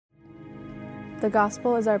The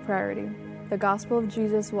gospel is our priority. The gospel of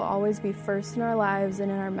Jesus will always be first in our lives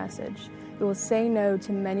and in our message. We will say no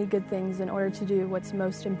to many good things in order to do what's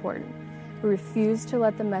most important. We refuse to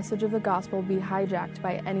let the message of the gospel be hijacked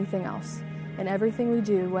by anything else. In everything we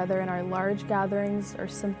do, whether in our large gatherings or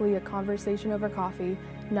simply a conversation over coffee,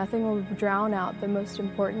 nothing will drown out the most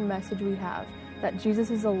important message we have, that Jesus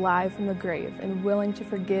is alive from the grave and willing to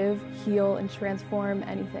forgive, heal, and transform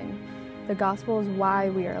anything. The gospel is why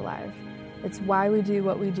we are alive. It's why we do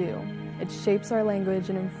what we do. It shapes our language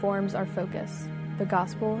and informs our focus. The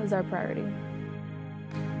gospel is our priority.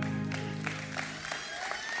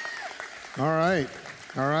 All right.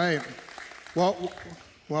 Well,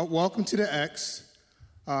 welcome to the X.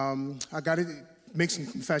 I got to make some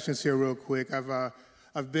confessions here real quick.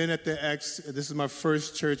 I've been at the X. This is my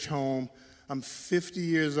first church home. I'm 50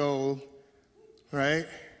 years old, right?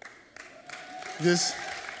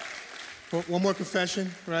 One more confession,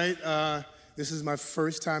 right? This is my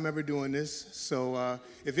first time ever doing this. So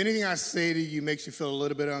if anything I say to you makes you feel a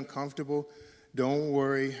little bit uncomfortable, don't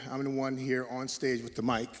worry. I'm the one here on stage with the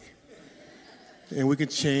mic. And we can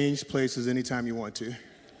change places anytime you want to,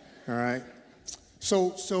 all right?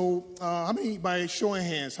 So how many, by show of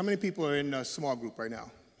hands, how many people are in a small group right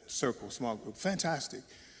now? Circle, small group. Fantastic.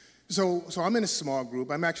 So I'm in a small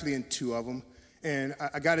group. I'm actually in two of them. And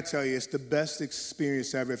I got to tell you, it's the best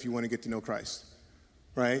experience ever if you want to get to know Christ,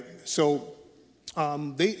 right? So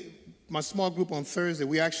my small group on Thursday,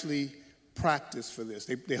 we actually practice for this.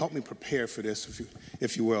 They help me prepare for this,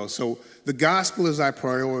 if you will. So the gospel is our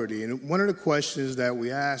priority. And one of the questions that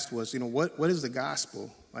we asked was, what is the gospel?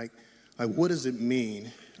 Like what does it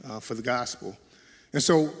mean for the gospel? And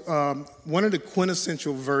so one of the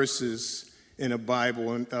quintessential verses in the Bible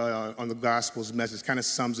on the gospel's message kind of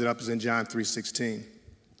sums it up is in John 3:16.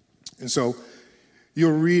 And so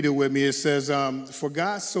you'll read it with me. It says, for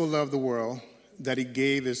God so loved the world that he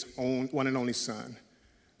gave his own one and only son,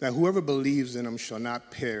 that whoever believes in him shall not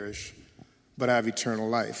perish, but have eternal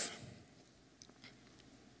life.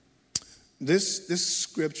 This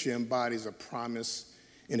scripture embodies a promise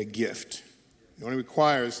and a gift. It only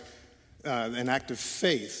requires an act of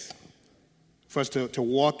faith for us to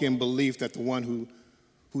walk in belief that the one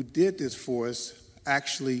who did this for us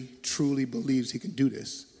actually truly believes he can do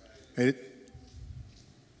this. Right?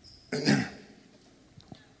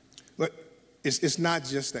 But it's not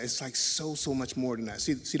just that. It's like so much more than that.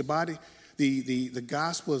 See the body, the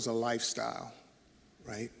gospel is a lifestyle,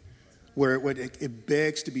 right? Where it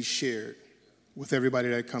begs to be shared with everybody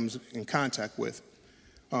that it comes in contact with.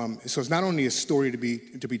 So it's not only a story to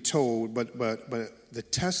be told, but the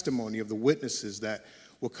testimony of the witnesses that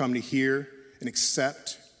will come to hear and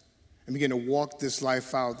accept and begin to walk this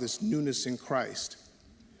life out, this newness in Christ.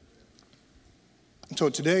 So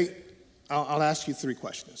today, I'll ask you three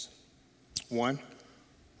questions. One,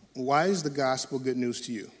 why is the gospel good news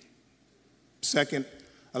to you? Second,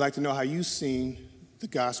 I'd like to know how you've seen the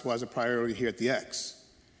gospel as a priority here at the X.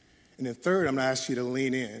 And then third, I'm going to ask you to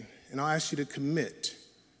lean in, and I'll ask you to commit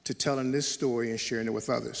to telling this story and sharing it with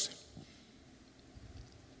others.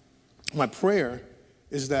 My prayer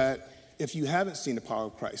is that if you haven't seen the power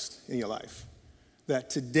of Christ in your life, that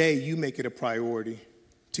today you make it a priority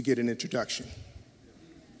to get an introduction.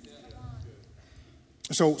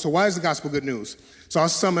 So why is the gospel good news? So I'll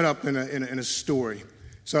sum it up in a story.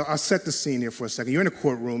 So I'll set the scene here for a second. You're in a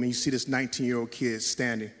courtroom and you see this 19-year-old kid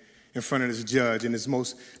standing in front of this judge in his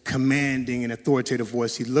most commanding and authoritative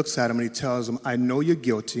voice. He looks at him and he tells him, I know you're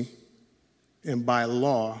guilty, and by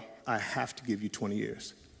law, I have to give you 20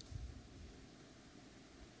 years.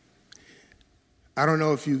 I don't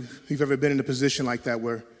know if you've ever been in a position like that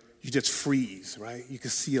where you just freeze, right? You can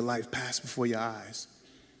see your life pass before your eyes,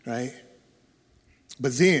 right?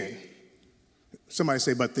 But then, somebody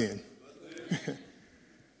say, but then.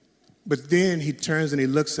 But then he turns and he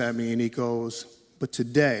looks at me and he goes, but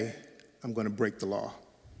today, I'm going to break the law.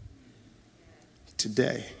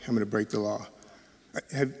 Today, I'm going to break the law.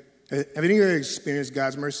 Have any of you ever experienced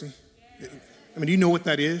God's mercy? I mean, do you know what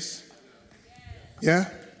that is? Yeah?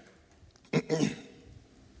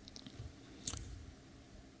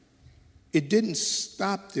 It didn't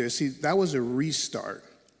stop there. See, that was a restart.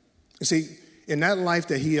 See, in that life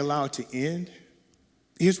that he allowed to end,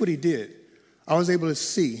 here's what he did. I was able to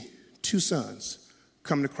see two sons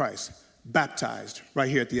come to Christ, baptized right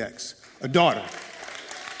here at the X. A daughter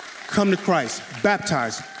come to Christ,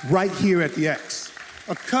 baptized right here at the X.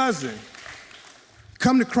 A cousin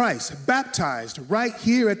come to Christ, baptized right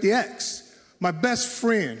here at the X. My best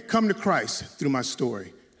friend come to Christ through my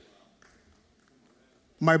story.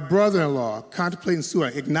 My brother-in-law, contemplating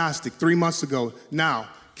suicide, agnostic, 3 months ago, now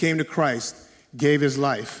came to Christ, gave his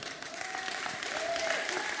life.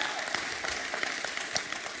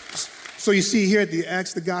 So you see here at the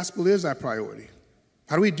X, the gospel is our priority.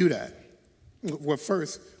 How do we do that? Well,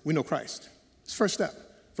 first, we know Christ. It's the first step,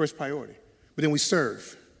 first priority. But then we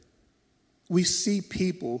serve. We see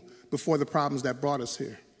people before the problems that brought us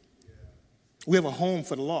here. We have a home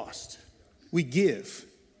for the lost. We give.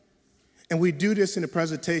 And we do this in a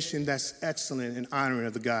presentation that's excellent in honoring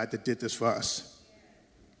of the God that did this for us.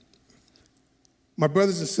 My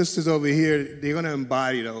brothers and sisters over here, they're going to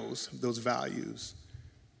embody those values.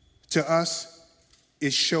 To us,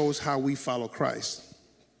 it shows how we follow Christ.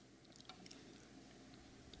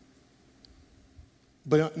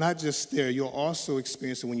 But not just there, you'll also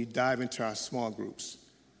experience it when you dive into our small groups.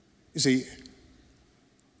 You see,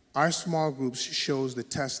 our small groups shows the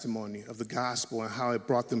testimony of the gospel and how it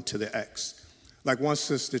brought them to the X. Like one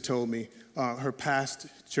sister told me, her past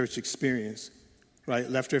church experience, right,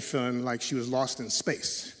 left her feeling like she was lost in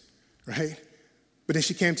space, right? But then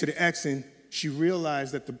she came to the X and she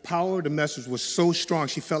realized that the power of the message was so strong,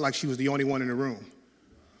 she felt like she was the only one in the room.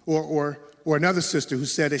 Or another sister who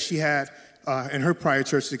said that she had, in her prior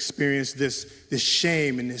church experience, this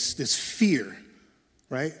shame and this fear,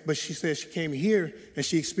 right? But she said she came here and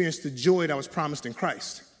she experienced the joy that was promised in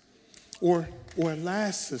Christ. Or a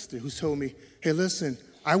last sister who told me, hey, listen,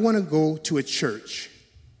 I want to go to a church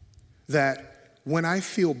that when I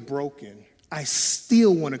feel broken, I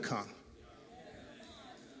still want to come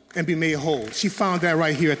and be made whole. She found that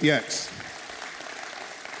right here at the X.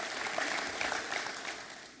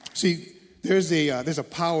 See, there's a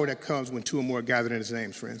power that comes when two or more are gathered in his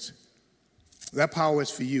name, friends. That power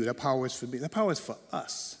is for you. That power is for me. That power is for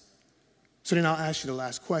us. So then I'll ask you the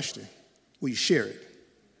last question. Will you share it?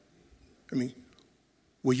 I mean,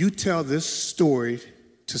 will you tell this story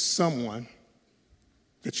to someone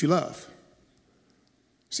that you love?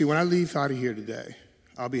 See, when I leave out of here today,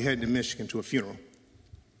 I'll be heading to Michigan to a funeral.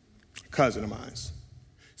 A cousin of mine's.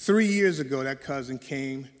 3 years ago, that cousin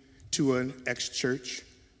came to an ex-church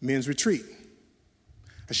men's retreat.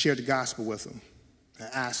 I shared the gospel with him. I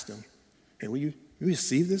asked him, hey, will you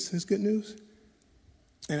receive this good news?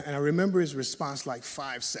 And I remember his response like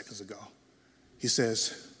 5 seconds ago. He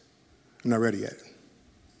says, I'm not ready yet.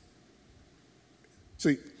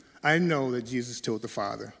 See, I know that Jesus told the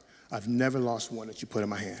Father, I've never lost one that you put in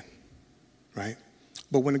my hand, right?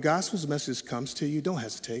 But when the gospel's message comes to you, don't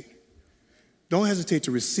hesitate. Don't hesitate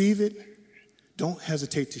to receive it. Don't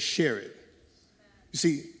hesitate to share it. You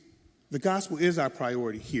see, the gospel is our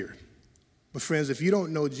priority here. But friends, if you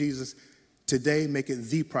don't know Jesus, today make it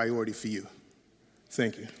the priority for you.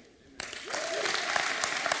 Thank you.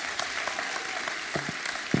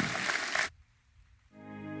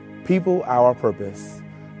 People, our purpose.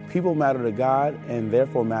 People matter to God and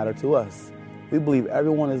therefore matter to us. We believe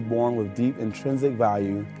everyone is born with deep intrinsic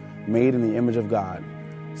value, made in the image of God.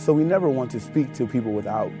 So we never want to speak to people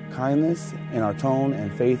without kindness in our tone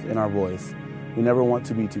and faith in our voice. We never want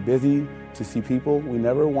to be too busy to see people. We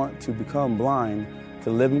never want to become blind to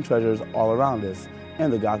living treasures all around us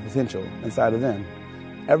and the God potential inside of them.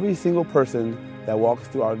 Every single person that walks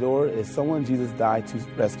through our door is someone Jesus died to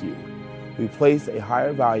rescue. We place a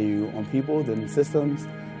higher value on people than systems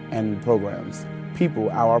and programs. People,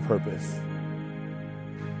 our purpose.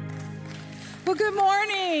 Well, good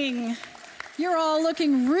morning. You're all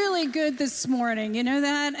looking really good this morning. You know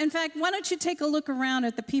that? In fact, why don't you take a look around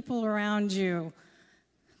at the people around you?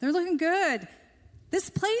 They're looking good.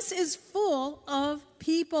 This place is full of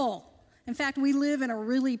people. In fact, we live in a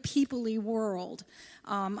really people-y world.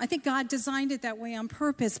 I think God designed it that way on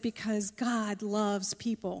purpose because God loves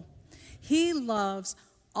people. He loves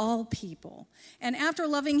all people. And after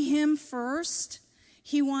loving him first,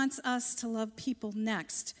 he wants us to love people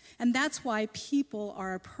next. And that's why people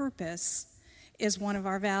are a purpose is one of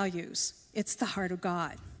our values. It's the heart of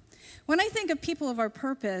God. When I think of people of our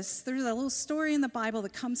purpose, there's a little story in the Bible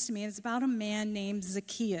that comes to me, and it's about a man named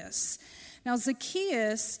Zacchaeus. Now,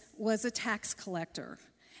 Zacchaeus was a tax collector.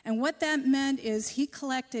 And what that meant is he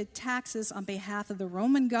collected taxes on behalf of the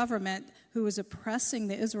Roman government who was oppressing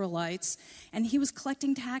the Israelites, and he was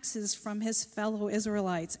collecting taxes from his fellow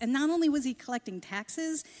Israelites. And not only was he collecting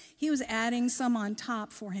taxes, he was adding some on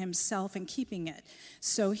top for himself and keeping it.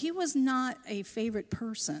 So he was not a favorite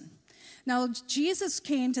person. Now, Jesus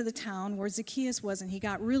came to the town where Zacchaeus was, and he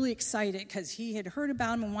got really excited because he had heard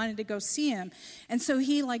about him and wanted to go see him. And so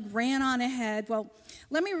he ran on ahead. Well,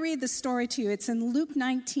 let me read the story to you. It's in Luke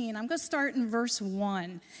 19. I'm going to start in verse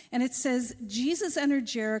 1. And it says, Jesus entered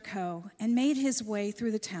Jericho and made his way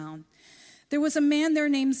through the town. There was a man there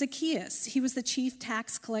named Zacchaeus. He was the chief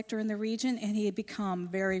tax collector in the region, and he had become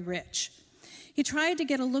very rich. He tried to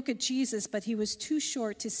get a look at Jesus, but he was too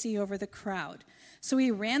short to see over the crowd. So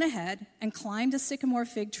he ran ahead and climbed a sycamore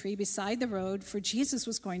fig tree beside the road, for Jesus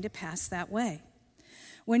was going to pass that way.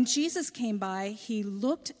 When Jesus came by, he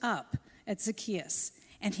looked up at Zacchaeus,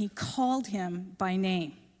 and he called him by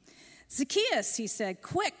name. "Zacchaeus," he said,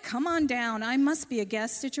 "quick, come on down. I must be a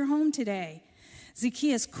guest at your home today."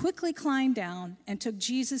 Zacchaeus quickly climbed down and took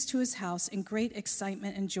Jesus to his house in great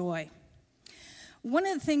excitement and joy. One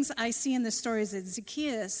of the things I see in this story is that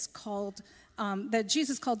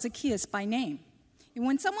Jesus called Zacchaeus by name. And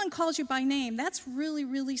when someone calls you by name, that's really,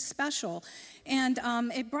 really special. And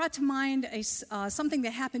it brought to mind something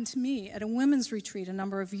that happened to me at a women's retreat a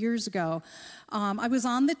number of years ago. I was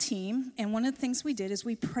on the team, and one of the things we did is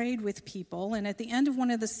we prayed with people. And at the end of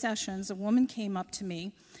one of the sessions, a woman came up to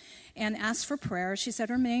me and asked for prayer. She said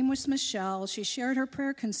her name was Michelle. She shared her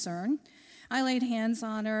prayer concern. I laid hands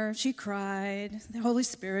on her. She cried. The Holy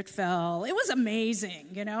Spirit fell. It was amazing,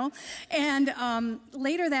 you know. And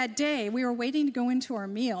later that day, we were waiting to go into our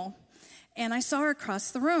meal, and I saw her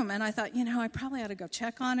across the room, and I thought, I probably ought to go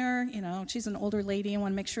check on her. She's an older lady. I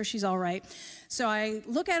want to make sure she's all right. So I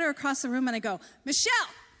look at her across the room, and I go, "Michelle!"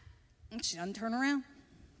 And she doesn't turn around.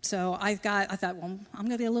 So I thought, well, I'm going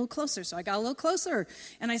to get a little closer. So I got a little closer,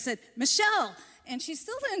 and I said, "Michelle!" And she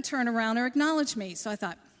still didn't turn around or acknowledge me. So I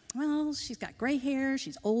thought, well, she's got gray hair,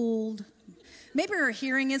 she's old, maybe her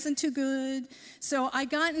hearing isn't too good. So I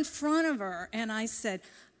got in front of her, and I said,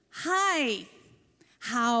 "Hi,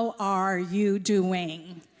 how are you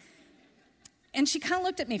doing?" And she kind of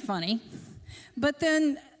looked at me funny. But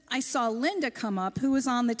then I saw Linda come up, who was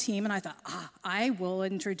on the team, and I thought, I will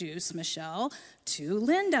introduce Michelle to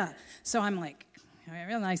Linda. So I'm like,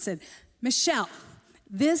 and I said, "Michelle,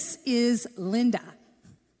 this is Linda.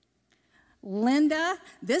 Linda,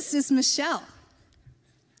 this is Michelle."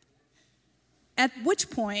 At which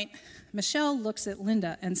point, Michelle looks at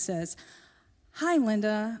Linda and says, "Hi,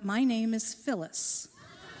 Linda, my name is Phyllis."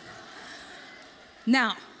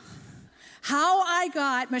 Now, how I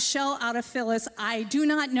got Michelle out of Phyllis, I do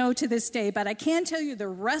not know to this day, but I can tell you the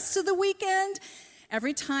rest of the weekend,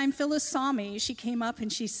 every time Phyllis saw me, she came up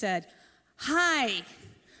and she said, "Hi,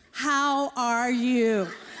 how are you?"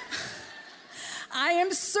 I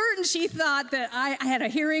am certain she thought that I had a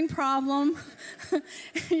hearing problem,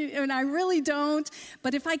 and I really don't.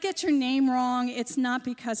 But if I get your name wrong, it's not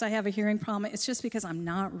because I have a hearing problem. It's just because I'm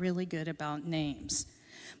not really good about names.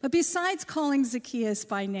 But besides calling Zacchaeus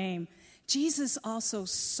by name, Jesus also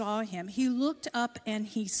saw him. He looked up and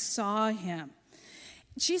he saw him.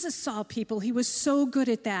 Jesus saw people. He was so good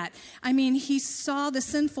at that. I mean, he saw the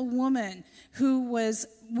sinful woman who was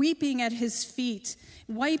weeping at his feet,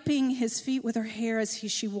 wiping his feet with her hair as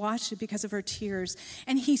she washed it because of her tears.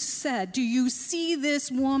 And he said, "Do you see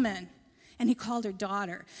this woman?" And he called her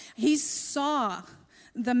daughter. He saw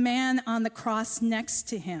the man on the cross next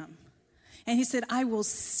to him. And he said, "I will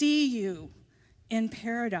see you in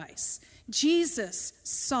paradise." Jesus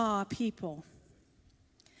saw people.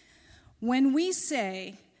 When we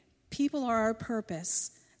say people are our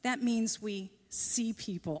purpose, that means we see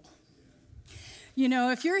people.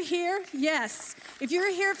 If you're here, yes. If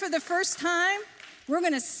you're here for the first time, we're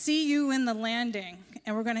going to see you in the landing,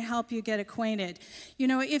 and we're going to help you get acquainted.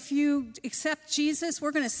 If you accept Jesus,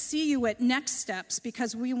 we're going to see you at Next Steps,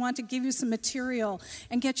 because we want to give you some material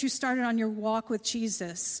and get you started on your walk with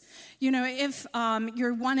Jesus. If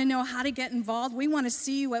you want to know how to get involved, we want to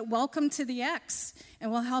see you at Welcome to the X,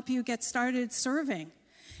 and we'll help you get started serving.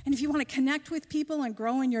 And if you want to connect with people and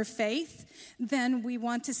grow in your faith, then we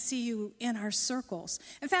want to see you in our circles.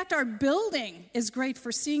 In fact, our building is great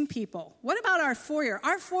for seeing people. What about our foyer?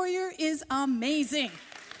 Our foyer is amazing.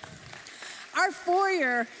 Our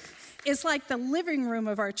foyer is like the living room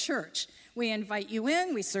of our church. We invite you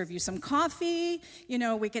in, we serve you some coffee,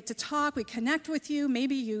 we get to talk, we connect with you.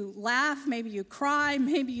 Maybe you laugh, maybe you cry,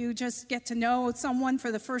 maybe you just get to know someone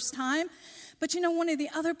for the first time. But one of the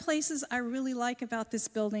other places I really like about this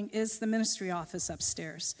building is the ministry office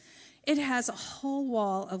upstairs. It has a whole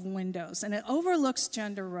wall of windows, and it overlooks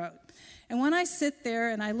Gender Road. And when I sit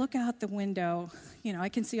there and I look out the window, I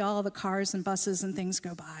can see all the cars and buses and things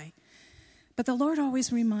go by. But the Lord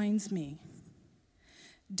always reminds me,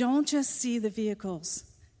 don't just see the vehicles,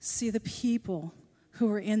 see the people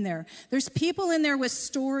who are in there. There's people in there with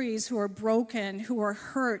stories who are broken, who are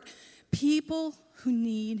hurt, people who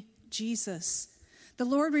need Jesus. The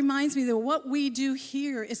Lord reminds me that what we do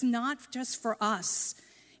here is not just for us.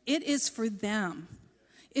 It is for them.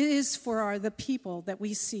 It is for the people that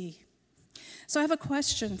we see. So I have a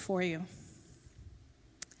question for you.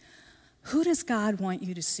 Who does God want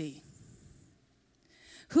you to see?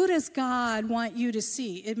 Who does God want you to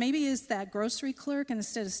see? It maybe is that grocery clerk, and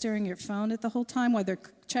instead of staring at your phone at the whole time while they're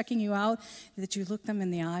checking you out, that you look them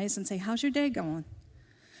in the eyes and say, how's your day going?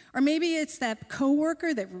 Or maybe it's that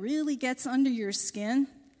coworker that really gets under your skin,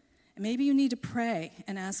 and maybe you need to pray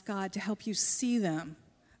and ask God to help you see them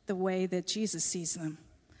the way that Jesus sees them.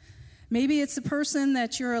 Maybe it's the person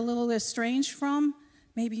that you're a little estranged from.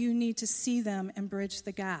 Maybe you need to see them and bridge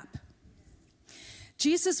the gap.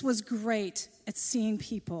 Jesus was great at seeing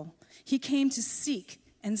people. He came to seek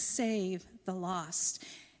and save the lost.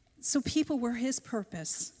 So people were his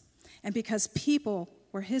purpose. And because people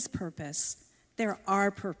were his purpose, they're our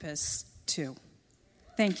purpose too.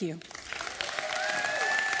 Thank you.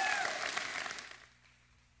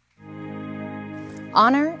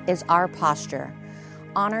 Honor is our posture.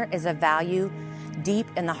 Honor is a value deep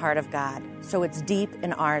in the heart of God, so it's deep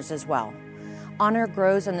in ours as well. Honor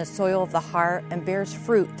grows in the soil of the heart and bears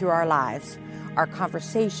fruit through our lives. Our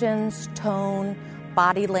conversations, tone,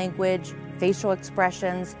 body language, facial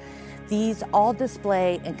expressions, these all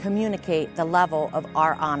display and communicate the level of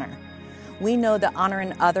our honor. We know that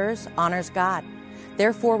honoring others honors God.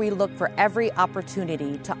 Therefore, we look for every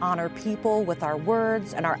opportunity to honor people with our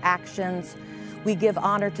words and our actions. We give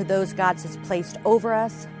honor to those God has placed over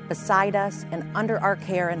us, beside us, and under our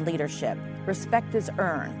care and leadership. Respect is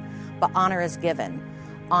earned, but honor is given.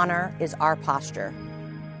 Honor is our posture.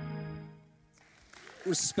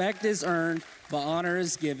 Respect is earned, but honor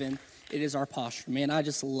is given. It is our posture. Man, I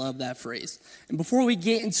just love that phrase. And before we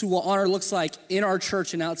get into what honor looks like in our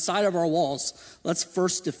church and outside of our walls, let's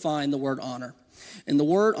first define the word honor. And the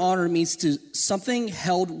word honor means to something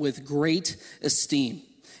held with great esteem.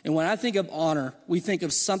 And when I think of honor, we think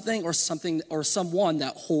of something or someone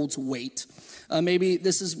that holds weight. Maybe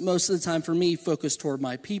this is most of the time for me focused toward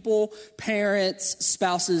my people, parents,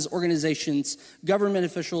 spouses, organizations, government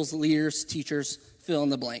officials, leaders, teachers, fill in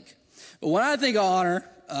the blank. But when I think of honor,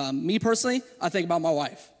 me personally, I think about my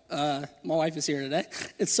wife. My wife is here today.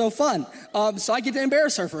 It's so fun. So I get to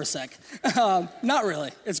embarrass her for a sec. Not really.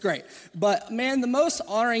 It's great. But man, the most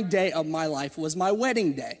honoring day of my life was my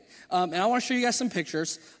wedding day. And I want to show you guys some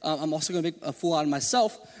pictures. I'm also going to make a fool out of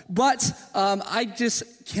myself. But I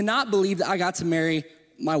just cannot believe that I got to marry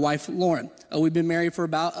my wife, Lauren. We've been married for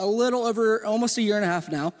about a little over almost a year and a half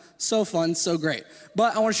now. So fun, so great.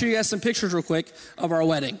 But I want to show you guys some pictures real quick of our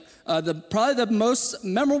wedding. Probably the most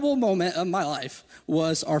memorable moment of my life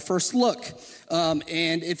was our first look.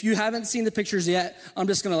 And if you haven't seen the pictures yet, I'm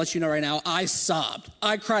just going to let you know right now, I sobbed.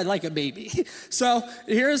 I cried like a baby. So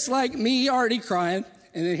here's like me already crying.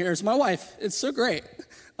 And then here's my wife. It's so great.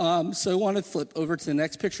 So I want to flip over to the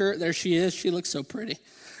next picture. There she is. She looks so pretty.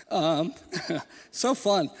 So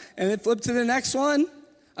fun. And then flip to the next one.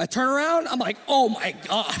 I turn around. I'm like, oh my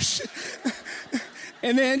gosh.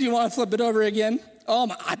 And then you want to flip it over again. Oh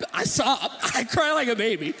my, I sob. I cry like a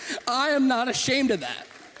baby. I am not ashamed of that.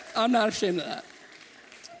 I'm not ashamed of that.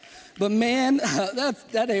 But man,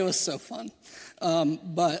 that day was so fun.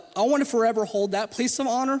 But I want to forever hold that place of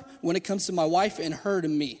honor when it comes to my wife and her to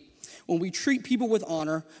me. When we treat people with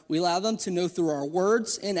honor, we allow them to know through our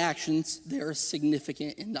words and actions they are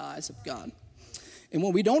significant in the eyes of God. And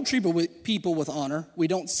when we don't treat people with honor, we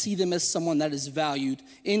don't see them as someone that is valued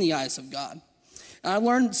in the eyes of God. And I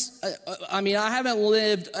learned, I haven't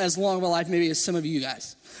lived as long of a life maybe as some of you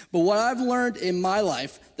guys. But what I've learned in my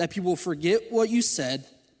life, that people will forget what you said,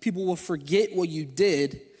 people will forget what you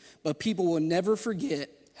did, but people will never forget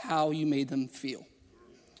how you made them feel.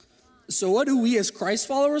 So what do we as Christ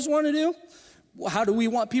followers want to do? How do we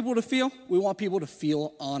want people to feel? We want people to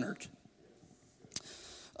feel honored.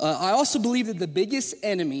 I also believe that the biggest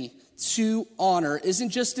enemy to honor isn't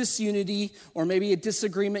just disunity or maybe a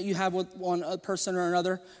disagreement you have with one person or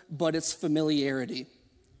another, but it's familiarity.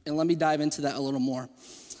 And let me dive into that a little more.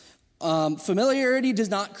 Familiarity does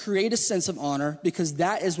not create a sense of honor because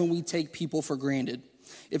that is when we take people for granted.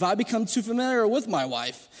 If I become too familiar with my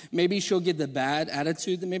wife, maybe she'll get the bad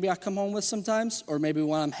attitude that maybe I come home with sometimes, or maybe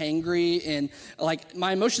when I'm hangry and like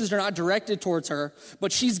my emotions are not directed towards her,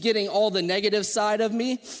 but she's getting all the negative side of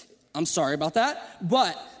me. I'm sorry about that,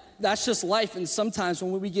 but that's just life. And sometimes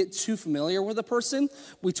when we get too familiar with a person,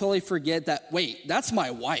 we totally forget that, wait, that's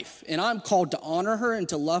my wife. And I'm called to honor her and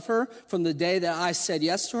to love her from the day that I said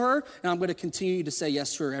yes to her. And I'm going to continue to say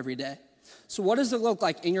yes to her every day. So what does it look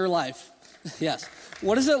like in your life? Yes.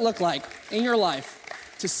 What does it look like in your life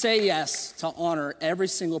to say yes, to honor every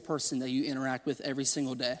single person that you interact with every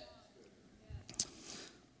single day?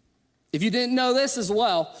 If you didn't know this as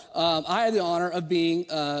well, I had the honor of being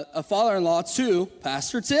a father-in-law to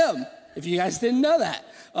Pastor Tim. if you guys didn't know that.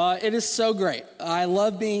 It is so great. I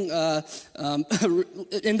love being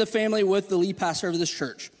in the family with the lead pastor of this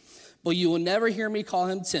church. But you will never hear me call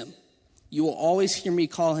him Tim. You will always hear me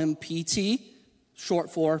call him PT,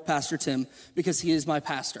 short for Pastor Tim, because he is my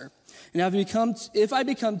pastor. And if I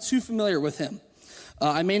become too familiar with him,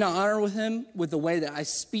 I may not honor with him with the way that I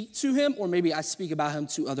speak to him, or maybe I speak about him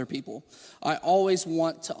to other people. I always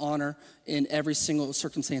want to honor in every single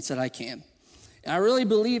circumstance that I can. And I really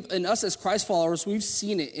believe in us as Christ followers, we've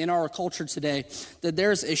seen it in our culture today, that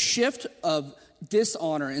there's a shift of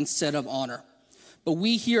dishonor instead of honor. But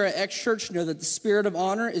we here at X Church know that the spirit of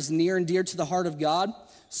honor is near and dear to the heart of God,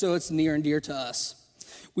 so it's near and dear to us.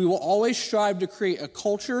 We will always strive to create a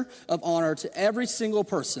culture of honor to every single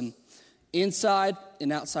person inside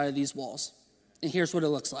and outside of these walls. And here's what it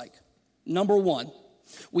looks like. Number one,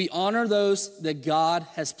 we honor those that God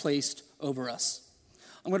has placed over us.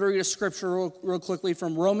 I'm going to read a scripture real quickly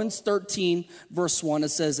from Romans 13, verse 1. It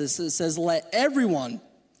says, let everyone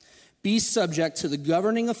be subject to the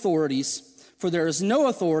governing authorities, for there is no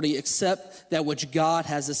authority except that which God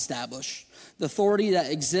has established. The authority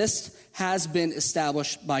that exists has been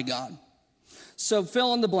established by God. So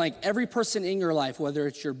fill in the blank. Every person in your life, whether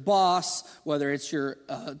it's your boss, whether it's your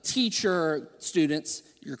teacher, students,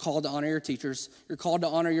 you're called to honor your teachers. You're called to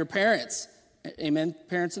honor your parents. Amen,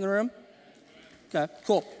 parents in the room? Okay,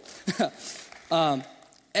 cool.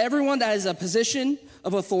 Everyone that has a position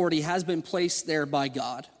of authority has been placed there by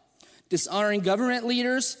God. Dishonoring government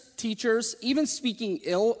leaders, teachers, even speaking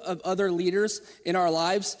ill of other leaders in our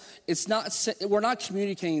lives, we're not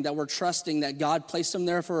communicating that we're trusting that God placed them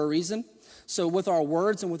there for a reason. So with our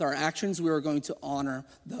words and with our actions, we are going to honor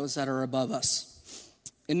those that are above us.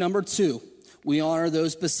 And number two, we honor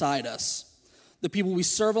those beside us. The people we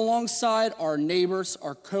serve alongside, our neighbors,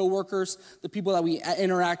 our coworkers, the people that we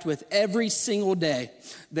interact with every single day,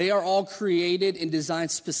 they are all created and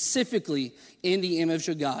designed specifically in the image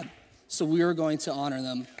of God. So we are going to honor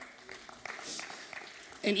them.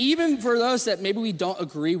 And even for those that maybe we don't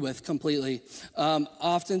agree with completely,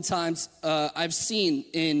 oftentimes I've seen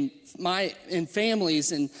in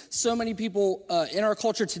families and so many people in our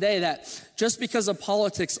culture today that just because of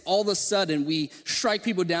politics, all of a sudden we strike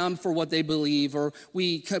people down for what they believe, or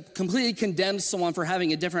we completely condemn someone for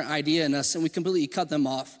having a different idea in us and we completely cut them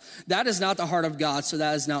off. That is not the heart of God, so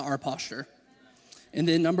that is not our posture. And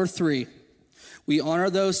then number three, we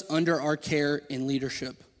honor those under our care and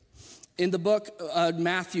leadership. In the book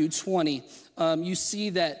Matthew 20, you see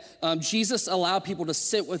that Jesus allowed people to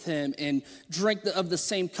sit with him and drink of the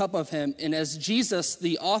same cup of him. And as Jesus,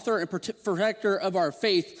 the author and protector of our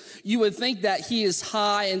faith, you would think that he is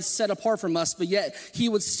high and set apart from us, but yet he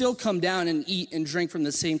would still come down and eat and drink from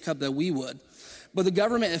the same cup that we would. But the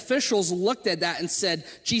government officials looked at that and said,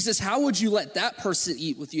 Jesus, how would you let that person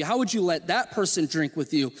eat with you? How would you let that person drink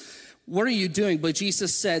with you? What are you doing? But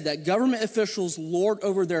Jesus said that government officials lord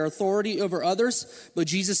over their authority over others, but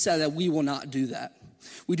Jesus said that we will not do that.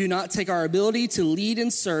 We do not take our ability to lead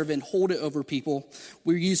and serve and hold it over people.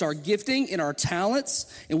 We use our gifting and our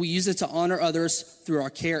talents, and we use it to honor others through our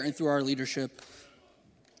care and through our leadership.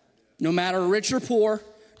 No matter rich or poor,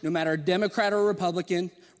 no matter Democrat or Republican,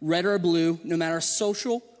 red or blue, no matter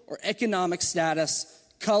social or economic status,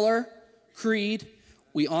 color, creed,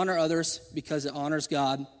 we honor others because it honors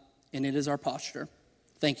God. And it is our posture.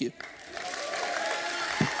 Thank you.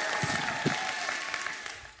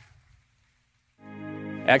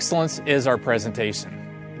 Excellence is our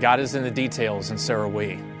presentation. God is in the details, and so are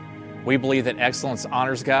we. We believe that excellence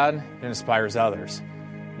honors God and inspires others.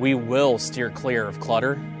 We will steer clear of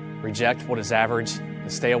clutter, reject what is average, and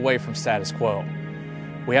stay away from status quo.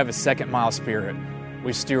 We have a second-mile spirit.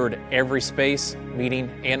 We steward every space, meeting,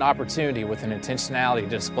 and opportunity with an intentionality to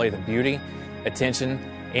display the beauty, attention,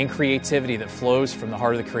 and creativity that flows from the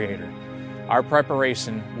heart of the Creator. Our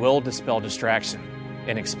preparation will dispel distraction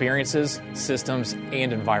in experiences, systems,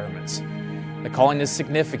 and environments. The calling is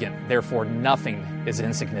significant, therefore nothing is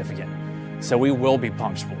insignificant. So we will be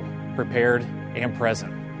punctual, prepared, and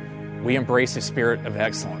present. We embrace a spirit of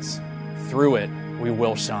excellence. Through it, we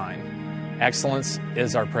will shine. Excellence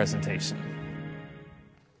is our presentation.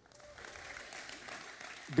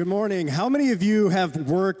 Good morning. How many of you have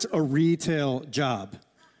worked a retail job?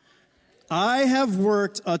 I have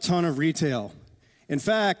worked a ton of retail. In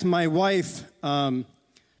fact, my wife,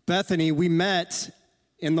 Bethany, we met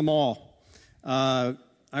in the mall. I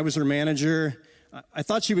was her manager. I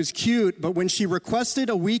thought she was cute, but when she requested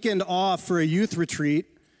a weekend off for a youth retreat,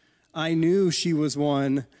 I knew she was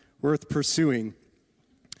one worth pursuing.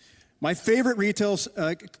 My favorite retail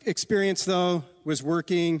experience, though, was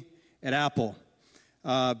working at Apple.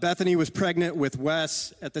 Bethany was pregnant with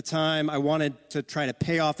Wes at the time. I wanted to try to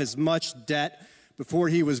pay off as much debt before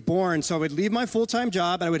he was born. So I would leave my full-time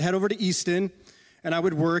job, and I would head over to Easton, and I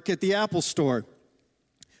would work at the Apple store.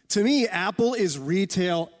 To me, Apple is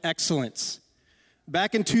retail excellence.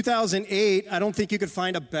 Back in 2008, I don't think you could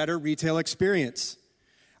find a better retail experience.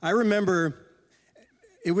 I remember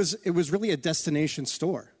it was really a destination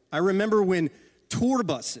store. I remember when tour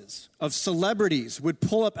buses of celebrities would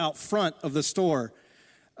pull up out front of the store.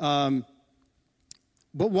 But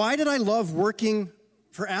why did I love working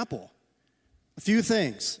for Apple? A few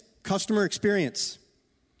things. Customer experience.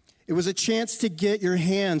 It was a chance to get your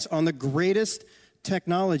hands on the greatest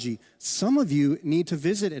technology. Some of you need to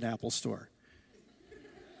visit an Apple store.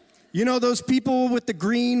 You know those people with the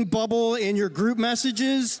green bubble in your group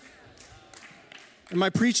messages? Am I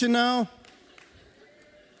preaching now?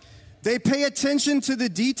 They pay attention to the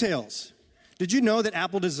details. Did you know that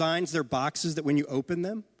Apple designs their boxes that when you open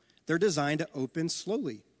them, they're designed to open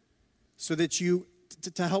slowly so that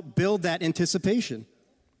to help build that anticipation?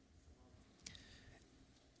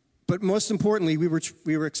 But most importantly, we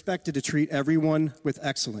were expected to treat everyone with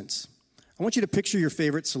excellence. I want you to picture your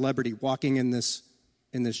favorite celebrity walking in this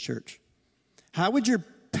church. How would your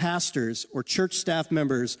pastors or church staff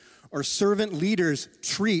members or servant leaders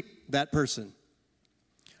treat that person?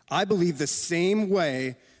 I believe the same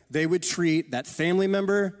way they would treat that family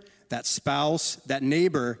member, that spouse, that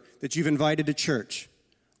neighbor that you've invited to church,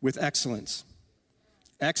 with excellence.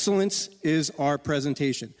 Excellence is our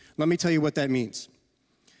presentation. Let me tell you what that means.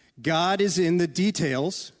 God is in the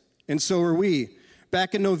details, and so are we.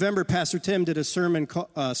 Back in November, Pastor Tim did a sermon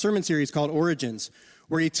series called Origins,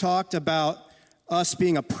 where he talked about us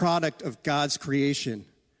being a product of God's creation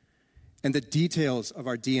and the details of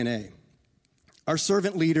our DNA. Our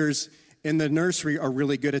servant leaders in the nursery are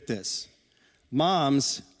really good at this.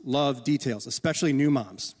 Moms love details, especially new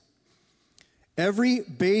moms. Every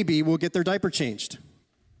baby will get their diaper changed.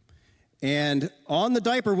 And on the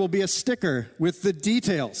diaper will be a sticker with the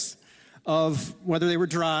details of whether they were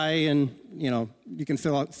dry, and you can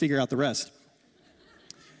figure out the rest.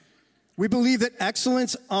 We believe that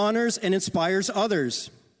excellence honors and inspires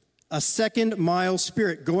others. A second mile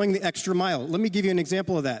spirit, going the extra mile. Let me give you an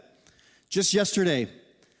example of that. Just yesterday,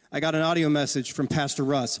 I got an audio message from Pastor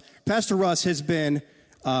Russ. Pastor Russ has been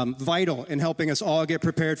vital in helping us all get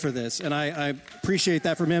prepared for this, and I appreciate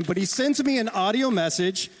that from him. But he sends me an audio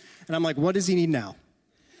message, and I'm like, what does he need now?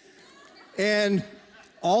 And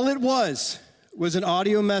all it was an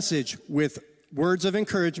audio message with words of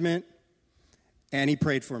encouragement, and he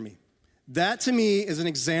prayed for me. That, to me, is an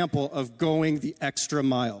example of going the extra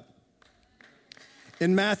mile.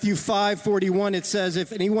 In Matthew 5:41, it says,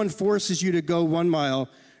 if anyone forces you to go 1 mile,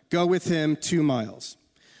 go with him 2 miles.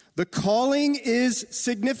 The calling is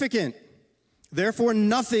significant. Therefore,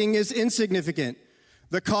 nothing is insignificant.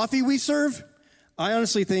 The coffee we serve, I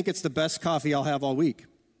honestly think it's the best coffee I'll have all week.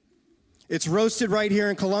 It's roasted right here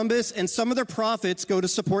in Columbus, and some of their profits go to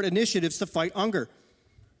support initiatives to fight hunger.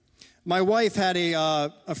 My wife had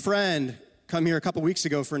a friend come here a couple weeks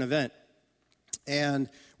ago for an event. And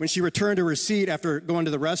when she returned to her seat after going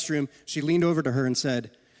to the restroom, she leaned over to her and said,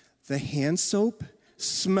 "The hand soap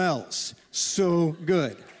smells so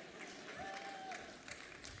good."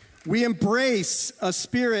 We embrace a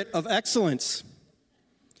spirit of excellence.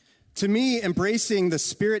 To me, embracing the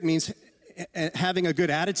spirit means having a good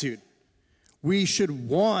attitude. We should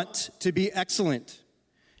want to be excellent.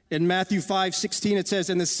 In Matthew 5:16, it says,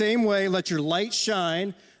 "In the same way, let your light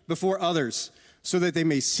shine before others, so that they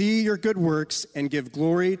may see your good works and give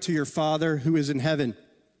glory to your Father who is in heaven."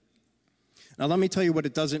 Now, let me tell you what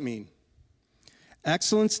it doesn't mean.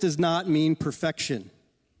 Excellence does not mean perfection.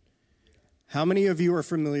 How many of you are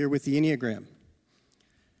familiar with the Enneagram?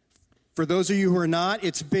 For those of you who are not,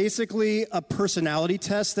 it's basically a personality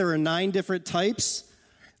test. There are 9 different types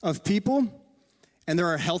of people, and there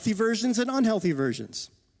are healthy versions and unhealthy versions.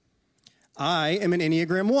 I am an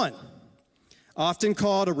Enneagram 1, often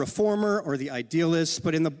called a reformer or the idealist,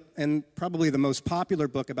 but in probably the most popular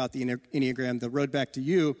book about the Enneagram, The Road Back to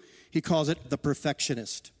You, he calls it the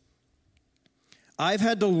perfectionist. I've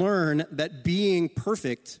had to learn that being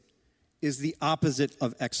perfect is the opposite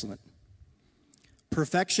of excellent.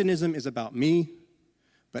 Perfectionism is about me,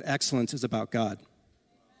 but excellence is about God.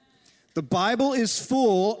 The Bible is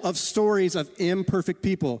full of stories of imperfect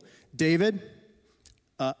people. David,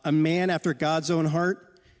 a man after God's own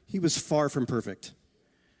heart, he was far from perfect.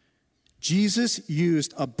 Jesus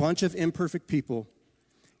used a bunch of imperfect people,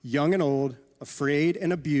 young and old, afraid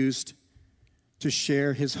and abused, to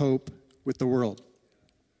share his hope with the world.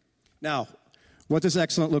 Now, what does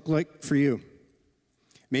excellent look like for you?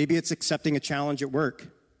 Maybe it's accepting a challenge at work.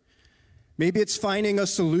 Maybe it's finding a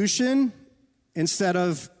solution instead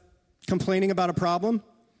of complaining about a problem.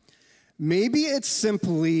 Maybe it's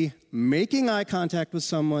simply making eye contact with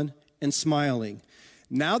someone and smiling.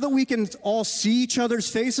 Now that we can all see each other's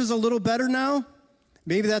faces a little better now,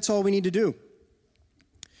 maybe that's all we need to do.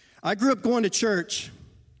 I grew up going to church.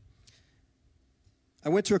 I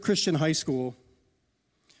went to a Christian high school,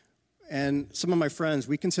 and some of my friends,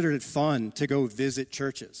 we considered it fun to go visit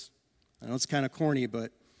churches. I know it's kind of corny,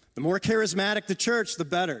 but the more charismatic the church, the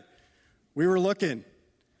better. We were looking.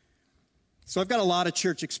 So I've got a lot of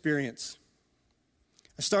church experience.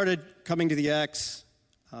 I started coming to the X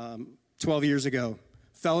 12 years ago.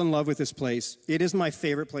 Fell in love with this place. It is my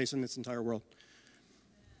favorite place in this entire world.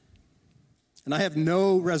 And I have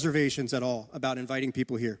no reservations at all about inviting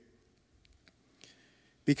people here.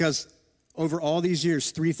 Because over all these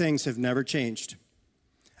years, 3 things have never changed.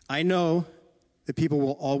 I know that people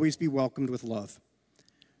will always be welcomed with love,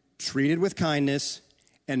 treated with kindness,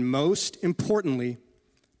 and most importantly,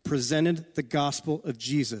 presented the gospel of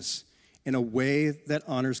Jesus in a way that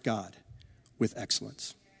honors God with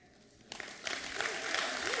excellence.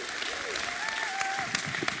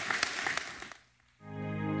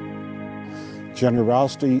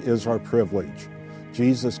 Generosity is our privilege.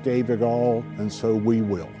 Jesus gave it all, and so we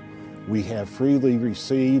will. We have freely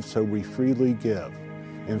received, so we freely give.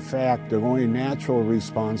 In fact, the only natural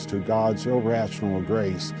response to God's irrational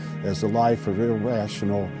grace is a life of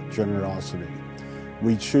irrational generosity.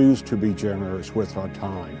 We choose to be generous with our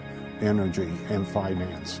time, energy, and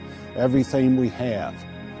finance. Everything we have,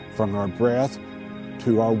 from our breath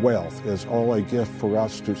to our wealth, is all a gift for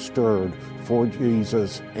us to stir for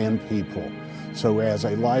Jesus and people. So as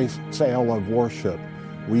a lifestyle of worship,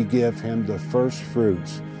 we give him the first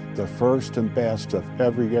fruits, the first and best of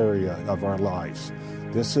every area of our lives.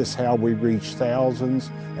 This is how we reach thousands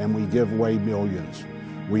and we give away millions.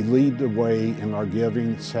 We lead the way in our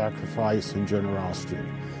giving, sacrifice, and generosity.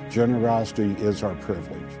 Generosity is our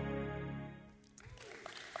privilege.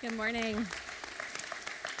 Good morning.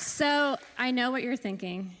 So I know what you're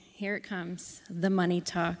thinking. Here it comes, the money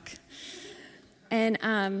talk. And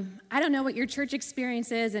I don't know what your church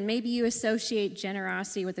experience is, and maybe you associate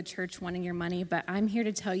generosity with the church wanting your money, but I'm here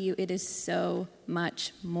to tell you it is so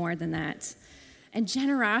much more than that. And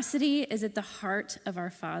generosity is at the heart of our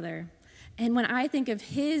Father. And when I think of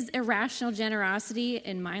his irrational generosity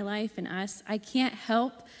in my life and us, I can't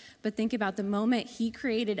help but think about the moment he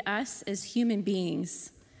created us as human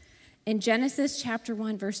beings. In Genesis chapter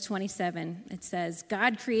 1, verse 27, it says,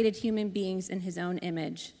 God created human beings in his own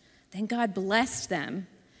image. Then God blessed them,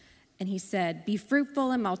 and he said, be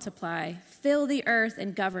fruitful and multiply, fill the earth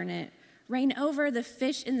and govern it, reign over the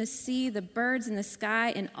fish in the sea, the birds in the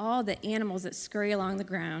sky, and all the animals that scurry along the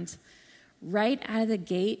ground. Right out of the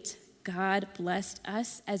gate, God blessed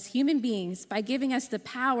us as human beings by giving us the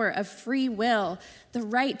power of free will, the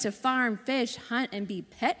right to farm, fish, hunt, and be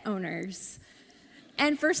pet owners.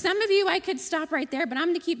 And for some of you, I could stop right there, but I'm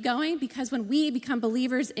going to keep going because when we become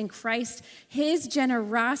believers in Christ, his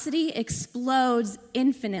generosity explodes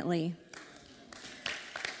infinitely.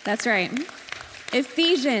 That's right.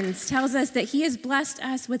 Ephesians tells us that he has blessed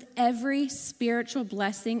us with every spiritual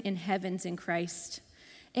blessing in heavens in Christ.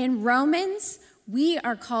 In Romans, we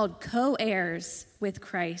are called co-heirs with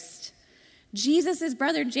Christ. Jesus'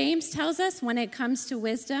 brother James tells us when it comes to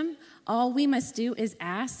wisdom, all we must do is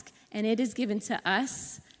ask, and it is given to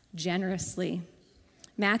us generously.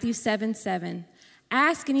 Matthew 7:7.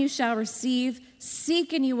 Ask and you shall receive,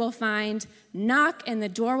 seek and you will find, knock and the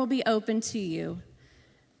door will be opened to you.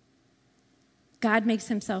 God makes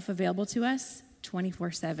himself available to us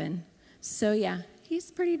 24/7. So yeah, he's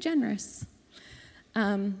pretty generous.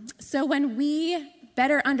 So when we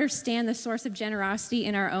better understand the source of generosity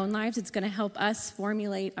in our own lives, it's going to help us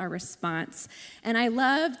formulate our response. And I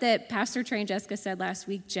love that Pastor Trey and Jessica said last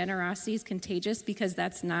week, generosity is contagious, because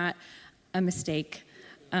that's not a mistake.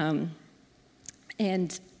 And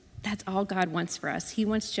that's all God wants for us. He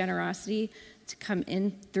wants generosity to come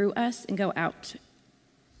in through us and go out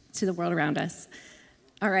to the world around us.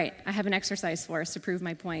 All right, I have an exercise for us to prove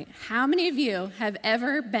my point. How many of you have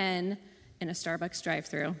ever been in a Starbucks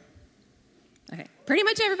drive-thru? Okay, pretty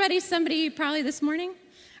much everybody, somebody probably this morning. All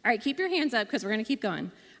right, keep your hands up because we're going to keep going.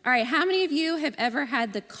 All right, how many of you have ever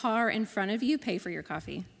had the car in front of you pay for your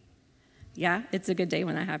coffee? Yeah, it's a good day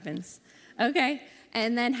when that happens. Okay,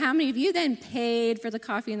 and then how many of you then paid for the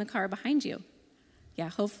coffee in the car behind you? Yeah,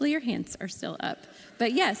 hopefully your hands are still up.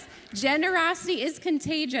 But yes, generosity is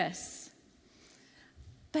contagious.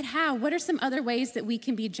 But how? What are some other ways that we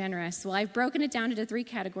can be generous? Well, I've broken it down into 3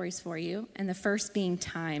 categories for you, and the first being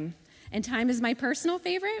time. And time is my personal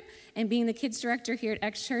favorite. And being the kids director here at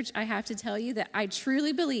X Church, I have to tell you that I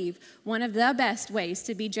truly believe one of the best ways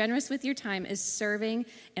to be generous with your time is serving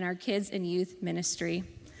in our kids and youth ministry.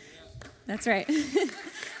 That's right.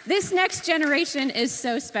 This next generation is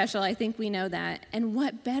so special. I think we know that. And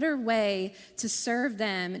what better way to serve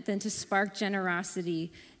them than to spark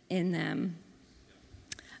generosity in them?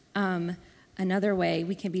 Another way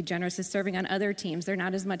we can be generous is serving on other teams. They're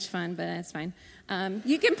not as much fun, but that's fine.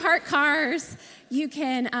 You can park cars. You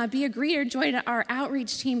can be a greeter, join our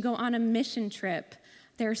outreach team, go on a mission trip.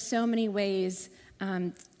 There are so many ways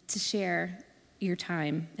to share your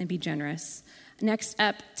time and be generous. Next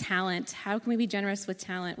up, talent. How can we be generous with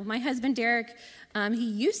talent? Well, my husband, Derek, he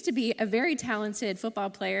used to be a very talented football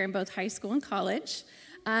player in both high school and college.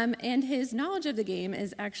 And his knowledge of the game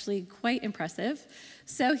is actually quite impressive.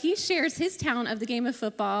 So he shares his talent of the game of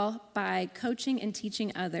football by coaching and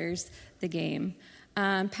teaching others the game.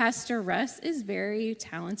 Pastor Russ is very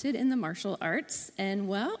talented in the martial arts. And,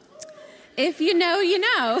 well, if you know, you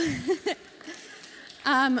know.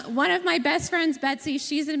 One of my best friends, Betsy,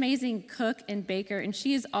 she's an amazing cook and baker, and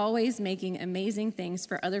she is always making amazing things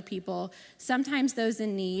for other people, sometimes those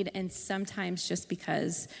in need, and sometimes just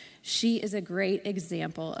because. She is a great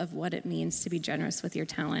example of what it means to be generous with your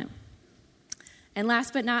talent. And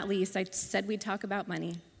last but not least, I said we'd talk about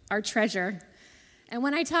money, our treasure. And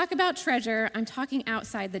when I talk about treasure, I'm talking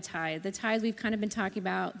outside the tithe. The tithe we've kind of been talking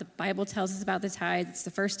about. The Bible tells us about the tithe. It's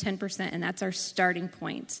the first 10%, and that's our starting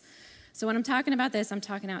point. So when I'm talking about this, I'm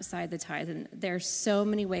talking outside the tithe, and there's so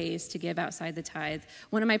many ways to give outside the tithe.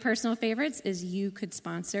 One of my personal favorites is you could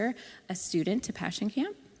sponsor a student to Passion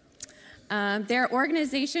Camp. There are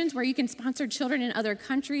organizations where you can sponsor children in other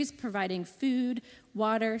countries, providing food,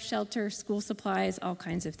 water, shelter, school supplies, all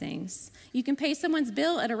kinds of things. You can pay someone's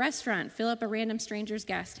bill at a restaurant, fill up a random stranger's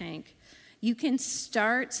gas tank. You can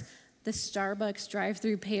start the Starbucks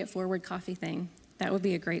drive-through pay-it-forward coffee thing. That would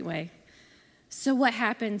be a great way. So what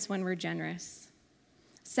happens when we're generous?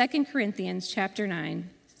 2 Corinthians chapter 9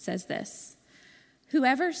 says this: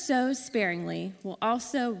 "Whoever sows sparingly will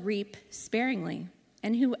also reap sparingly,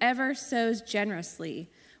 and whoever sows generously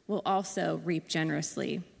will also reap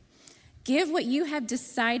generously. Give what you have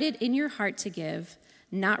decided in your heart to give,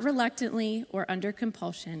 not reluctantly or under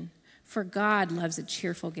compulsion, for God loves a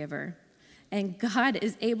cheerful giver. And God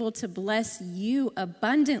is able to bless you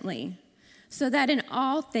abundantly, so that in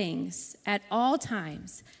all things, at all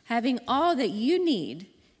times, having all that you need,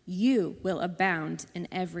 you will abound in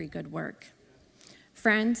every good work."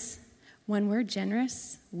 Friends, when we're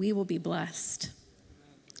generous, we will be blessed.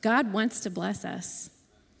 God wants to bless us.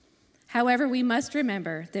 However, we must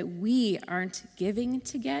remember that we aren't giving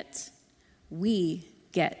to get, we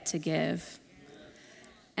get to give.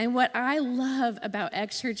 And what I love about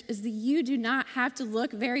X Church is that you do not have to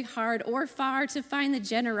look very hard or far to find the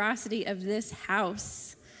generosity of this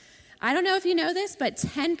house. I don't know if you know this, but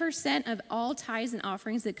 10% of all tithes and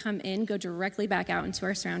offerings that come in go directly back out into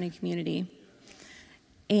our surrounding community.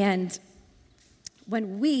 And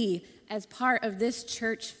when we, as part of this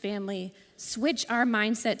church family, switch our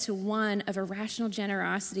mindset to one of irrational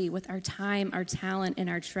generosity with our time, our talent, and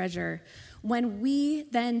our treasure, when we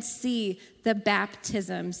then see the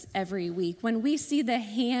baptisms every week, when we see the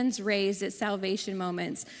hands raised at salvation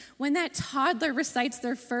moments, when that toddler recites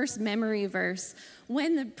their first memory verse,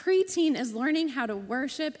 when the preteen is learning how to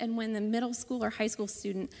worship, and when the middle school or high school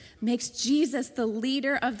student makes Jesus the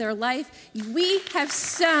leader of their life, we have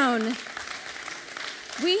sown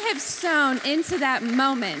into that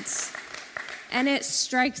moment, and it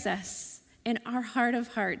strikes us in our heart of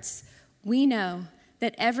hearts. We know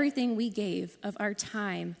that everything we gave of our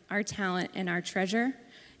time, our talent, and our treasure,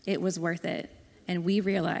 it was worth it. And we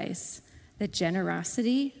realize that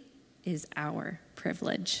generosity is our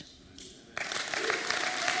privilege.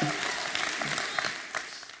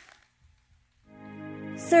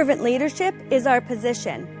 Servant leadership is our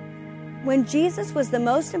position. When Jesus was the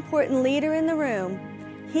most important leader in the room,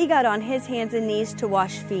 he got on his hands and knees to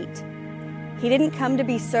wash feet. He didn't come to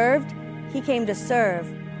be served, he came to serve,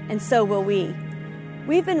 and so will we.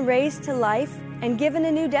 We've been raised to life and given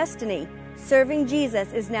a new destiny. Serving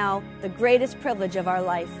Jesus is now the greatest privilege of our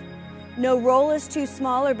life. No role is too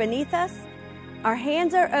small or beneath us. Our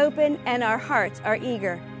hands are open and our hearts are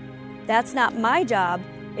eager. "That's not my job"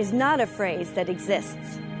 is not a phrase that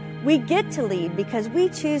exists. We get to lead because we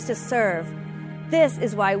choose to serve. This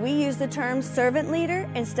is why we use the term servant leader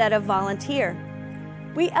instead of volunteer.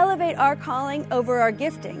 We elevate our calling over our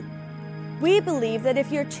gifting. We believe that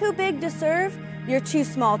if you're too big to serve, you're too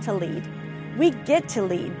small to lead. We get to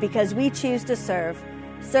lead because we choose to serve.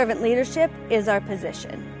 Servant leadership is our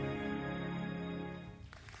position.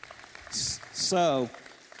 So,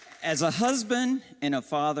 as a husband and a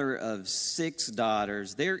father of 6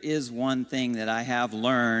 daughters, there is one thing that I have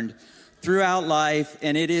learned throughout life,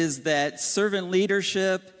 and it is that servant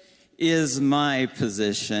leadership is my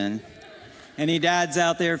position. Any dads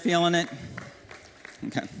out there feeling it?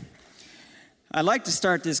 Okay. I'd like to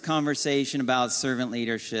start this conversation about servant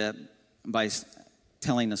leadership by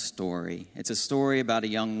telling a story. It's a story about a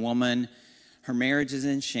young woman. Her marriage is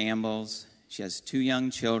in shambles. She has 2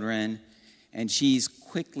 young children, and she's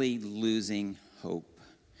quickly losing hope.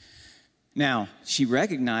 Now, she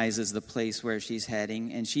recognizes the place where she's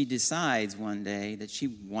heading, and she decides one day that she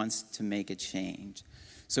wants to make a change.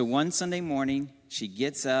 So one Sunday morning, she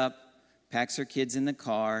gets up, packs her kids in the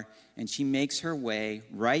car, and she makes her way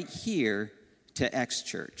right here to X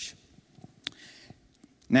Church.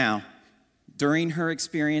 Now, during her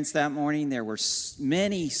experience that morning, there were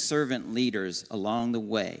many servant leaders along the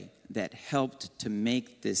way that helped to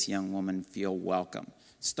make this young woman feel welcome.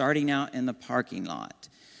 Starting out in the parking lot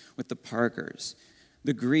with the parkers,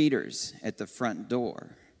 the greeters at the front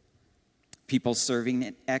door, people serving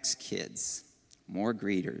at X Kids, more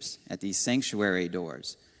greeters at these sanctuary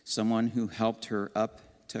doors, someone who helped her up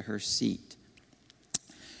to her seat.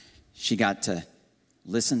 She got to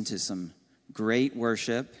listen to some great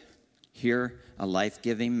worship, hear a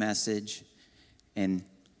life-giving message, and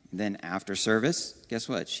then after service, guess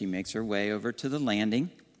what? She makes her way over to the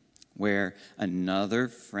landing where another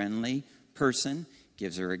friendly person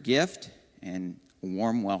gives her a gift and a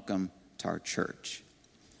warm welcome to our church.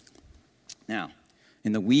 Now,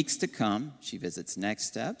 in the weeks to come, she visits Next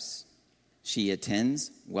Steps. She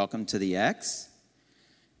attends Welcome to the X.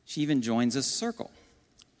 She even joins a circle.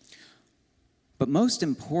 But most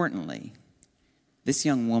importantly, this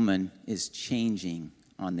young woman is changing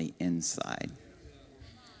on the inside.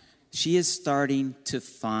 She is starting to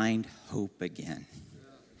find hope again.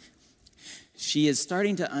 She is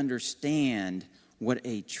starting to understand what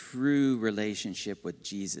a true relationship with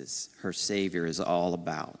Jesus, her Savior, is all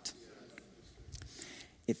about.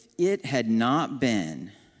 If it had not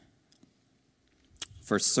been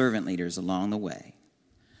for servant leaders along the way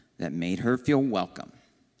that made her feel welcome,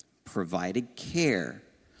 provided care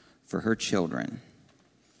for her children,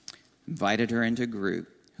 invited her into a group,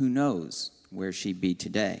 who knows where she'd be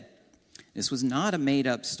today. This was not a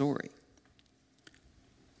made-up story.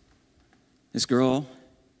 This girl,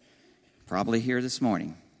 probably here this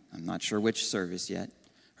morning, I'm not sure which service yet,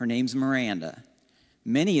 her name's Miranda.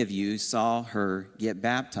 Many of you saw her get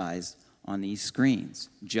baptized on these screens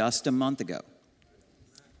just a month ago.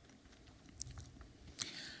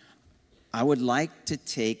 I would like to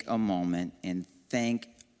take a moment and thank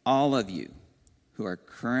all of you who are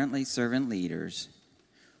currently servant leaders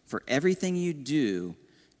for everything you do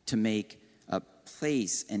to make a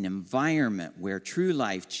place, an environment where true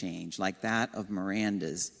life change like that of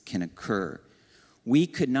Miranda's can occur. We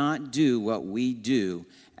could not do what we do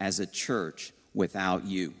as a church without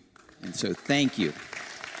you. And so thank you.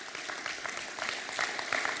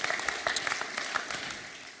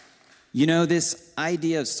 You know, this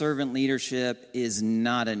idea of servant leadership is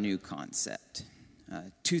not a new concept.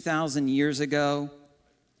 2,000 years ago,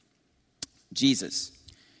 Jesus,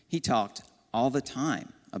 he talked all the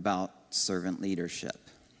time about servant leadership.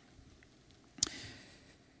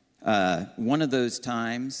 One of those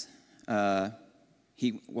times,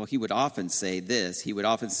 he would often say this. He would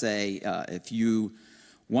often say, if you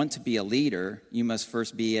want to be a leader, you must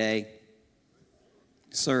first be a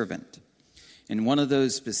servant. And one of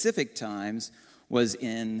those specific times was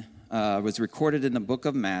recorded in the book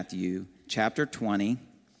of Matthew, chapter 20. I'm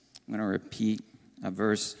going to repeat a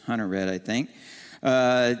verse Hunter read, I think.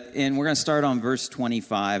 And we're going to start on verse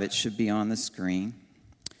 25. It should be on the screen.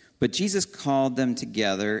 But Jesus called them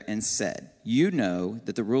together and said, "You know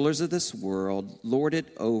that the rulers of this world lord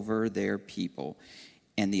it over their people,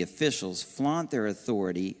 and the officials flaunt their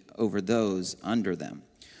authority over those under them.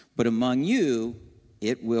 But among you,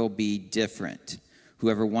 it will be different.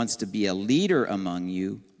 Whoever wants to be a leader among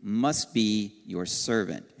you must be your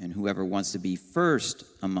servant, and whoever wants to be first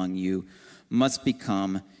among you must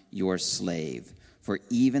become your slave. For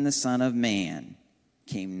even the Son of Man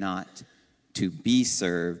came not to be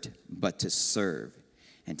served, but to serve,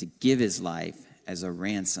 and to give his life as a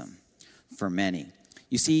ransom for many."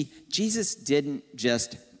 You see, Jesus didn't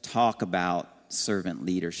just talk about servant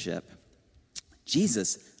leadership.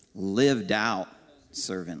 Jesus lived out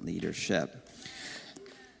servant leadership.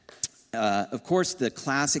 Of course, the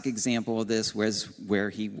classic example of this was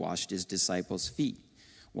where he washed his disciples' feet.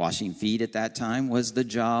 Washing feet at that time was the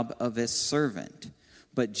job of a servant.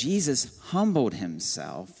 But Jesus humbled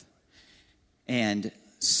himself and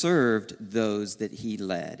served those that he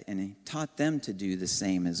led, and he taught them to do the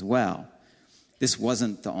same as well. This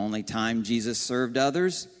wasn't the only time Jesus served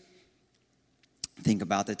others. Think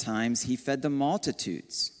about the times he fed the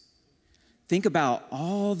multitudes. Think about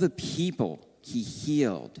all the people he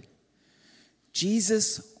healed.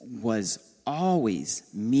 Jesus was always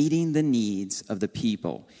meeting the needs of the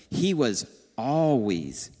people. He was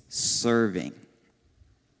always serving.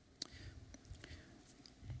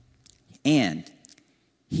 And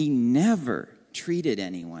he never treated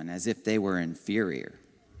anyone as if they were inferior.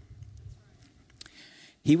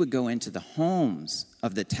 He would go into the homes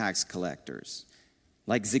of the tax collectors,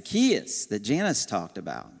 like Zacchaeus that Janice talked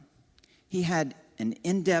about. He had an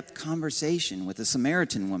in-depth conversation with a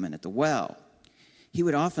Samaritan woman at the well. He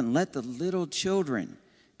would often let the little children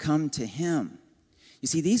come to him. You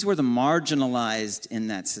see, these were the marginalized in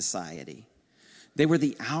that society. They were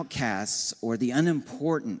the outcasts or the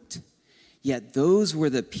unimportant. Yet those were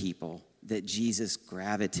the people that Jesus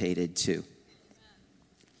gravitated to.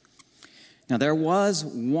 Now, there was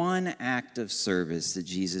one act of service that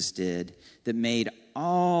Jesus did that made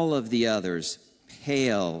all of the others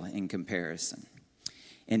pale in comparison.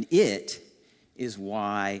 And it is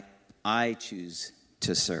why I choose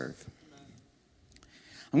to serve.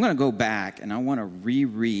 I'm going to go back and I want to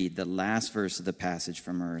reread the last verse of the passage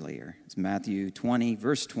from earlier. It's Matthew 20,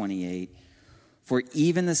 verse 28. For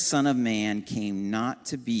even the Son of Man came not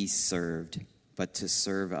to be served, but to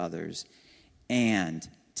serve others, and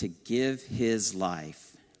to give his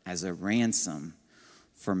life as a ransom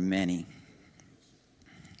for many.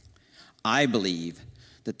 I believe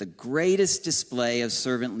that the greatest display of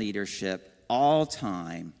servant leadership all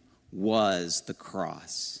time was the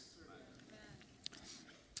cross.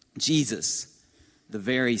 Jesus, the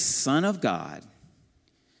very Son of God,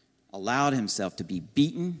 allowed himself to be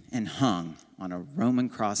beaten and hung on a Roman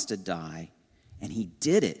cross to die, and he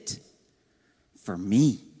did it for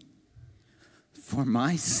me, for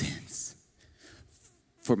my sins,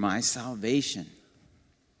 for my salvation.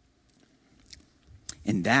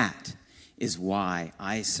 And that is why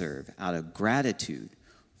I serve, out of gratitude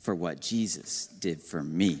for what Jesus did for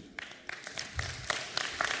me.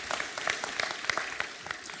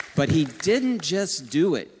 But he didn't just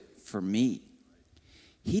do it for me.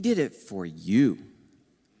 He did it for you,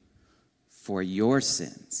 for your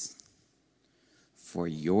sins, for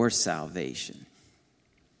your salvation.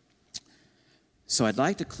 So I'd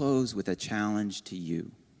like to close with a challenge to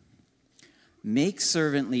you. Make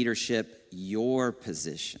servant leadership your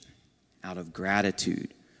position out of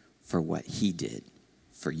gratitude for what he did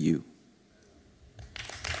for you.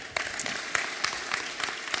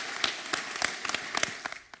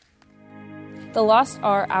 The lost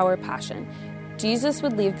are our passion. Jesus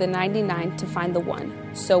would leave the 99 to find the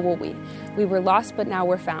one. So will we. We were lost, but now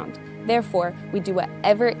we're found. Therefore, we do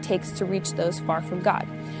whatever it takes to reach those far from God.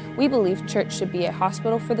 We believe church should be a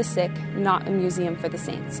hospital for the sick, not a museum for the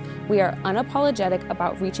saints. We are unapologetic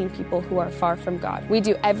about reaching people who are far from God. We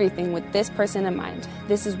do everything with this person in mind.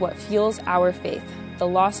 This is what fuels our faith. The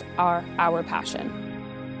lost are our passion.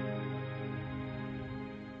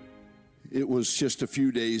 It was just a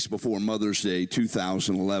few days before Mother's Day,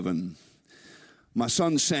 2011. My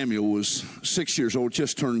son Samuel was 6 years old,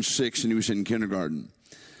 just turned 6, and he was in kindergarten.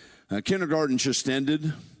 Kindergarten just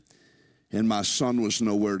ended, and my son was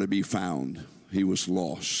nowhere to be found. He was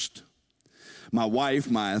lost. My wife,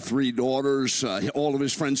 my 3 daughters, all of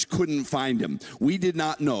his friends couldn't find him. We did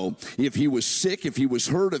not know if he was sick, if he was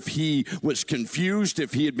hurt, if he was confused,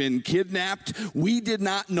 if he had been kidnapped. We did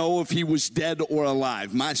not know if he was dead or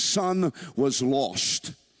alive. My son was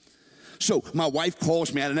lost. So my wife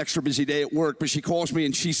calls me. I had an extra busy day at work, but she calls me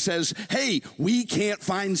and she says, "Hey, we can't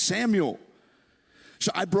find Samuel."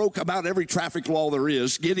 So I broke about every traffic law there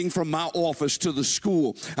is, getting from my office to the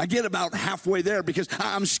school. I get about halfway there because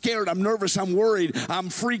I'm scared, I'm nervous, I'm worried, I'm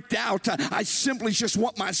freaked out. I simply just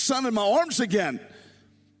want my son in my arms again.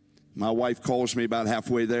 My wife calls me about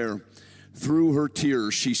halfway there. Through her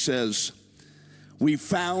tears, she says, "We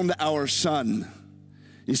found our son."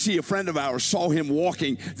 You see, a friend of ours saw him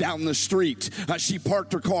walking down the street. She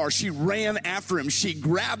parked her car. She ran after him. She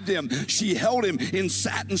grabbed him. She held him and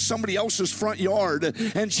sat in somebody else's front yard.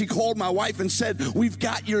 And she called my wife and said, "We've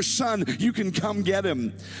got your son. You can come get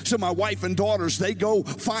him." So my wife and daughters, they go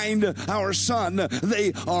find our son.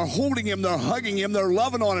 They are holding him. They're hugging him. They're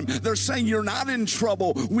loving on him. They're saying, "You're not in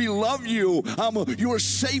trouble. We love you. You're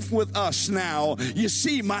safe with us now." You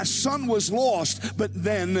see, my son was lost, but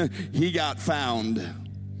then he got found.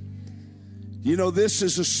 You know, this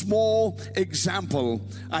is a small example,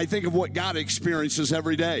 I think, of what God experiences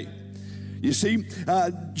every day. You see,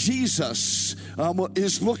 Jesus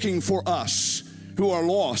is looking for us who are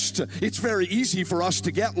lost. It's very easy for us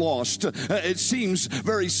to get lost. It seems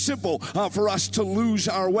very simple for us to lose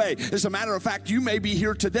our way. As a matter of fact, you may be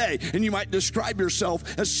here today and you might describe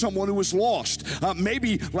yourself as someone who is lost.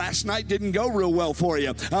 Maybe last night didn't go real well for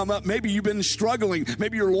you. Maybe you've been struggling.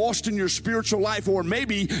 Maybe you're lost in your spiritual life, or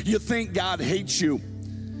maybe you think God hates you.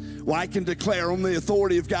 Well, I can declare on the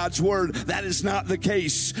authority of God's word that is not the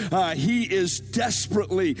case. He is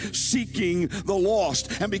desperately seeking the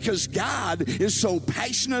lost. And because God is so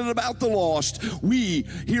passionate about the lost, we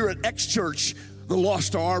here at X Church, the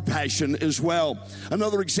lost are our passion as well.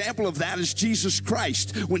 Another example of that is Jesus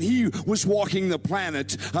Christ. When he was walking the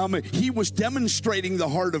planet, he was demonstrating the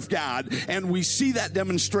heart of God. And we see that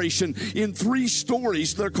demonstration in 3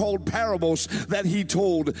 stories. They're called parables that he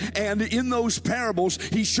told. And in those parables,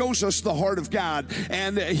 he shows us the heart of God.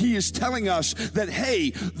 And he is telling us that, hey,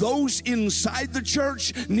 those inside the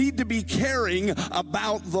church need to be caring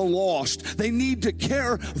about the lost. They need to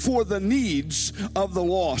care for the needs of the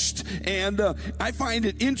lost. And I find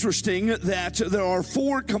it interesting that there are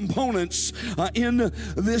 4 components in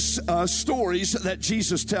this stories that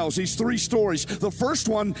Jesus tells, these 3 stories. The first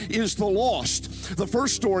one is the lost. The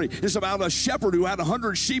first story is about a shepherd who had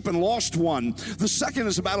 100 sheep and lost one. The second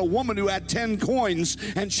is about a woman who had 10 coins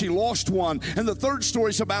and she lost one. And the third story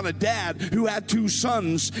is about a dad who had 2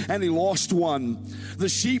 sons and he lost one. The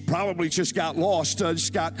sheep probably just got lost,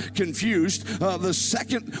 just got confused. The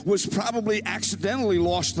second was probably accidentally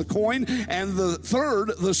lost the coin, and the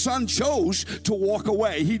third, the son chose to walk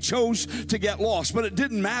away. He chose to get lost, but it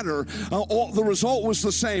didn't matter. The result was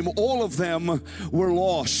the same. All of them were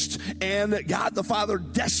lost, and God the Father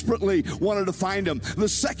desperately wanted to find them. The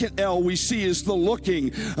second L we see is the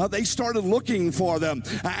looking. They started looking for them.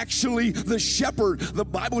 Actually, the shepherd, the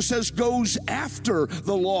Bible says, goes after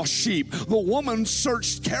the lost sheep. The woman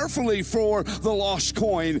searched carefully for the lost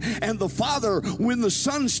coin, and the father, when the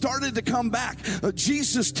son started to come back,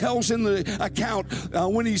 Jesus tells in the account,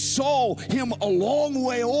 when he saw him a long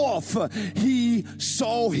way off, he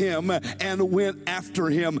saw him and went after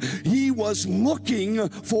him. He was looking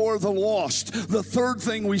for the lost. The third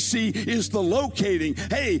thing we see is the locating.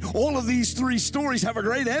 Hey, all of these 3 stories have a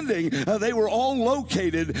great ending. They were all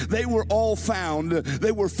located. They were all found.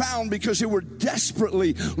 They were found because they were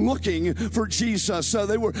desperately looking for Jesus.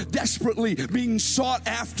 They were desperately being sought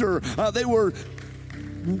after. They were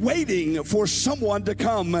waiting for someone to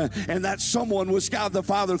come, and that someone was God the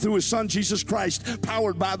Father through his son Jesus Christ,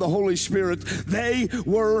 powered by the Holy Spirit. They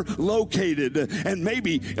were located. And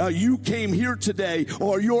maybe you came here today,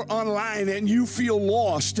 or you're online and you feel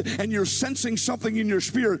lost and you're sensing something in your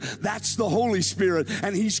spirit. That's the Holy Spirit,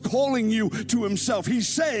 and he's calling you to himself. He's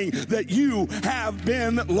saying that you have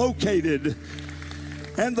been located.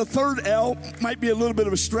 And the third L might be a little bit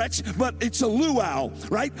of a stretch, but it's a luau,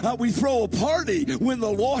 right? We throw a party when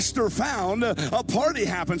the lost are found. A party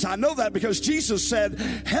happens. I know that because Jesus said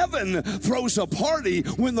heaven throws a party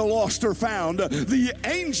when the lost are found. The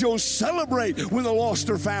angels celebrate when the lost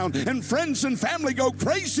are found. And friends and family go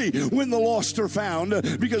crazy when the lost are found,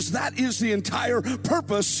 because that is the entire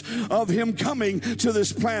purpose of him coming to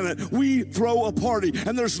this planet. We throw a party.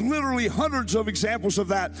 And there's literally hundreds of examples of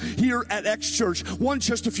that here at X Church. One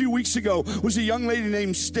just a few weeks ago was a young lady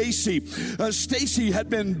named Stacy. Stacy had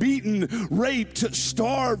been beaten, raped,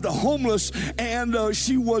 starved, homeless, and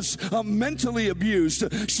she was mentally abused.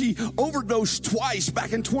 She overdosed twice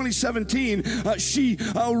back in 2017. She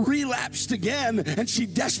relapsed again, and she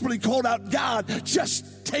desperately called out, God,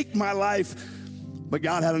 just take my life. But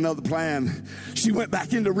God had another plan. She went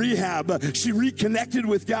back into rehab. She reconnected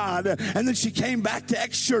with God, and then she came back to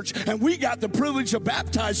X Church, and we got the privilege of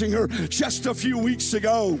baptizing her just a few weeks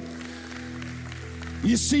ago.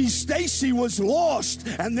 You see, Stacy was lost,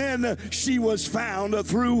 and then she was found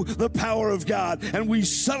through the power of God, and we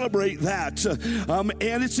celebrate that.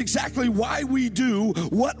 And it's exactly why we do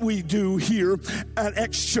what we do here at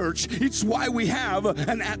X Church. It's why we have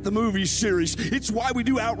an At the Movies series. It's why we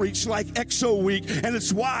do outreach like XO Week, and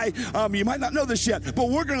it's why, you might not know this yet, but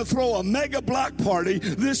we're going to throw a mega block party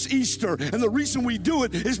this Easter. And the reason we do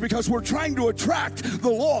it is because we're trying to attract the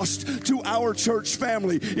lost to our church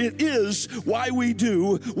family. It is why we do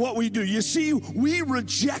what we do. You see, we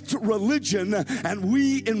reject religion and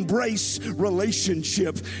we embrace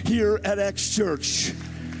relationship here at X Church.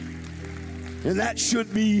 And that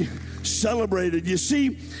should be celebrated. You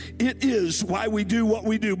see, it is why we do what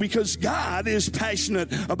we do, because God is passionate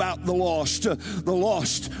about the lost. The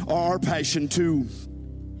lost are our passion too.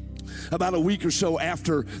 About a week or so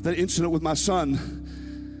after that incident with my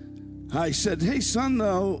son, I said, hey son,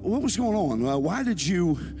 what was going on? Why did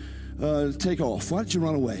you take off? Why did you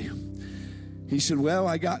run away? he said, well,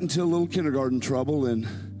 I got into a little kindergarten trouble, and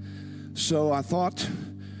so I thought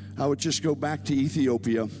I would just go back to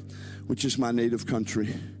Ethiopia, which is my native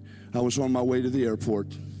country. I was on my way to the airport.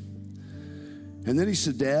 And then he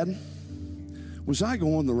said, Dad, was I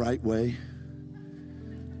going the right way?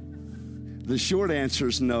 The short answer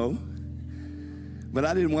is no. But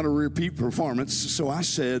I didn't want to repeat performance, so I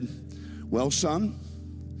said, well, son,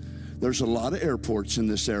 there's a lot of airports in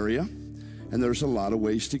this area, and there's a lot of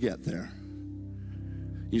ways to get there.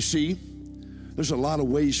 You see, there's a lot of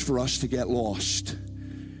ways for us to get lost,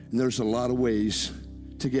 and there's a lot of ways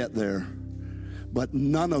to get there. But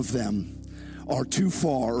none of them are too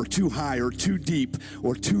far or too high or too deep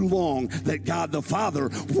or too long that God the Father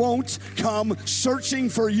won't come searching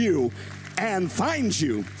for you and find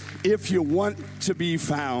you if you want to be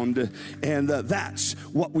found. And that's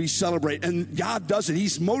what we celebrate. And God does it.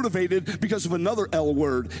 He's motivated because of another L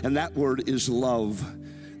word, and that word is love.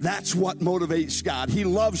 That's what motivates God. He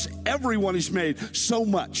loves everyone He's made so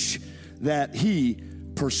much that He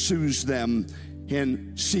pursues them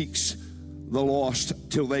and seeks the lost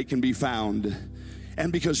till they can be found.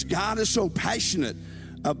 And because God is so passionate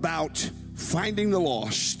about finding the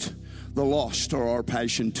lost are our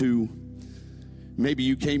passion too. Maybe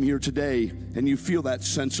you came here today and you feel that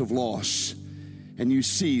sense of loss, and you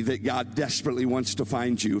see that God desperately wants to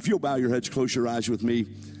find you. If you'll bow your heads, close your eyes with me.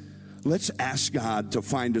 Let's ask God to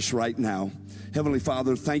find us right now. Heavenly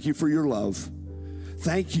Father, thank you for your love.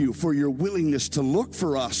 Thank you for your willingness to look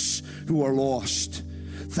for us who are lost.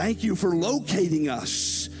 Thank you for locating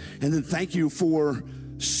us. And then thank you for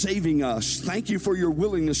saving us. Thank you for your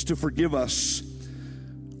willingness to forgive us.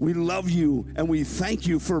 We love you, and we thank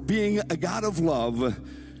you for being a God of love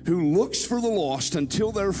who looks for the lost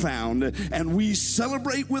until they're found. And we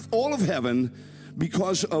celebrate with all of heaven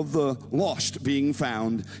because of the lost being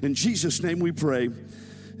found. In Jesus' name we pray.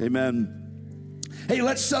 Amen. Hey,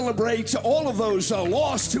 let's celebrate all of those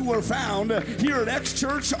lost who were found here at X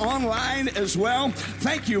Church online as well.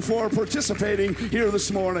 Thank you for participating here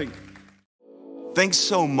this morning. Thanks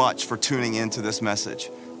so much for tuning into this message.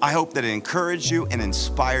 I hope that it encouraged you and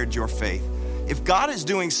inspired your faith. If God is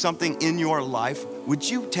doing something in your life, would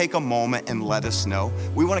you take a moment and let us know?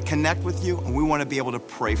 We want to connect with you, and we want to be able to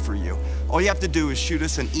pray for you. All you have to do is shoot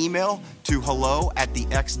us an email to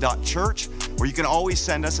hello@thex.church, or you can always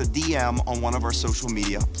send us a DM on one of our social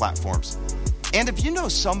media platforms. And if you know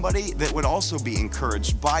somebody that would also be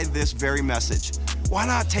encouraged by this very message, why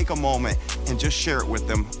not take a moment and just share it with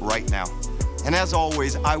them right now? And as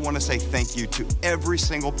always, I want to say thank you to every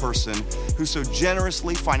single person who so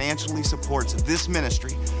generously financially supports this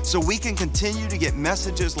ministry so we can continue to get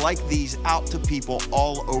messages like these out to people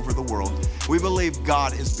all over the world. We believe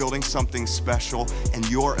God is building something special, and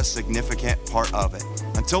you're a significant part of it.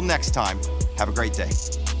 Until next time, have a great day.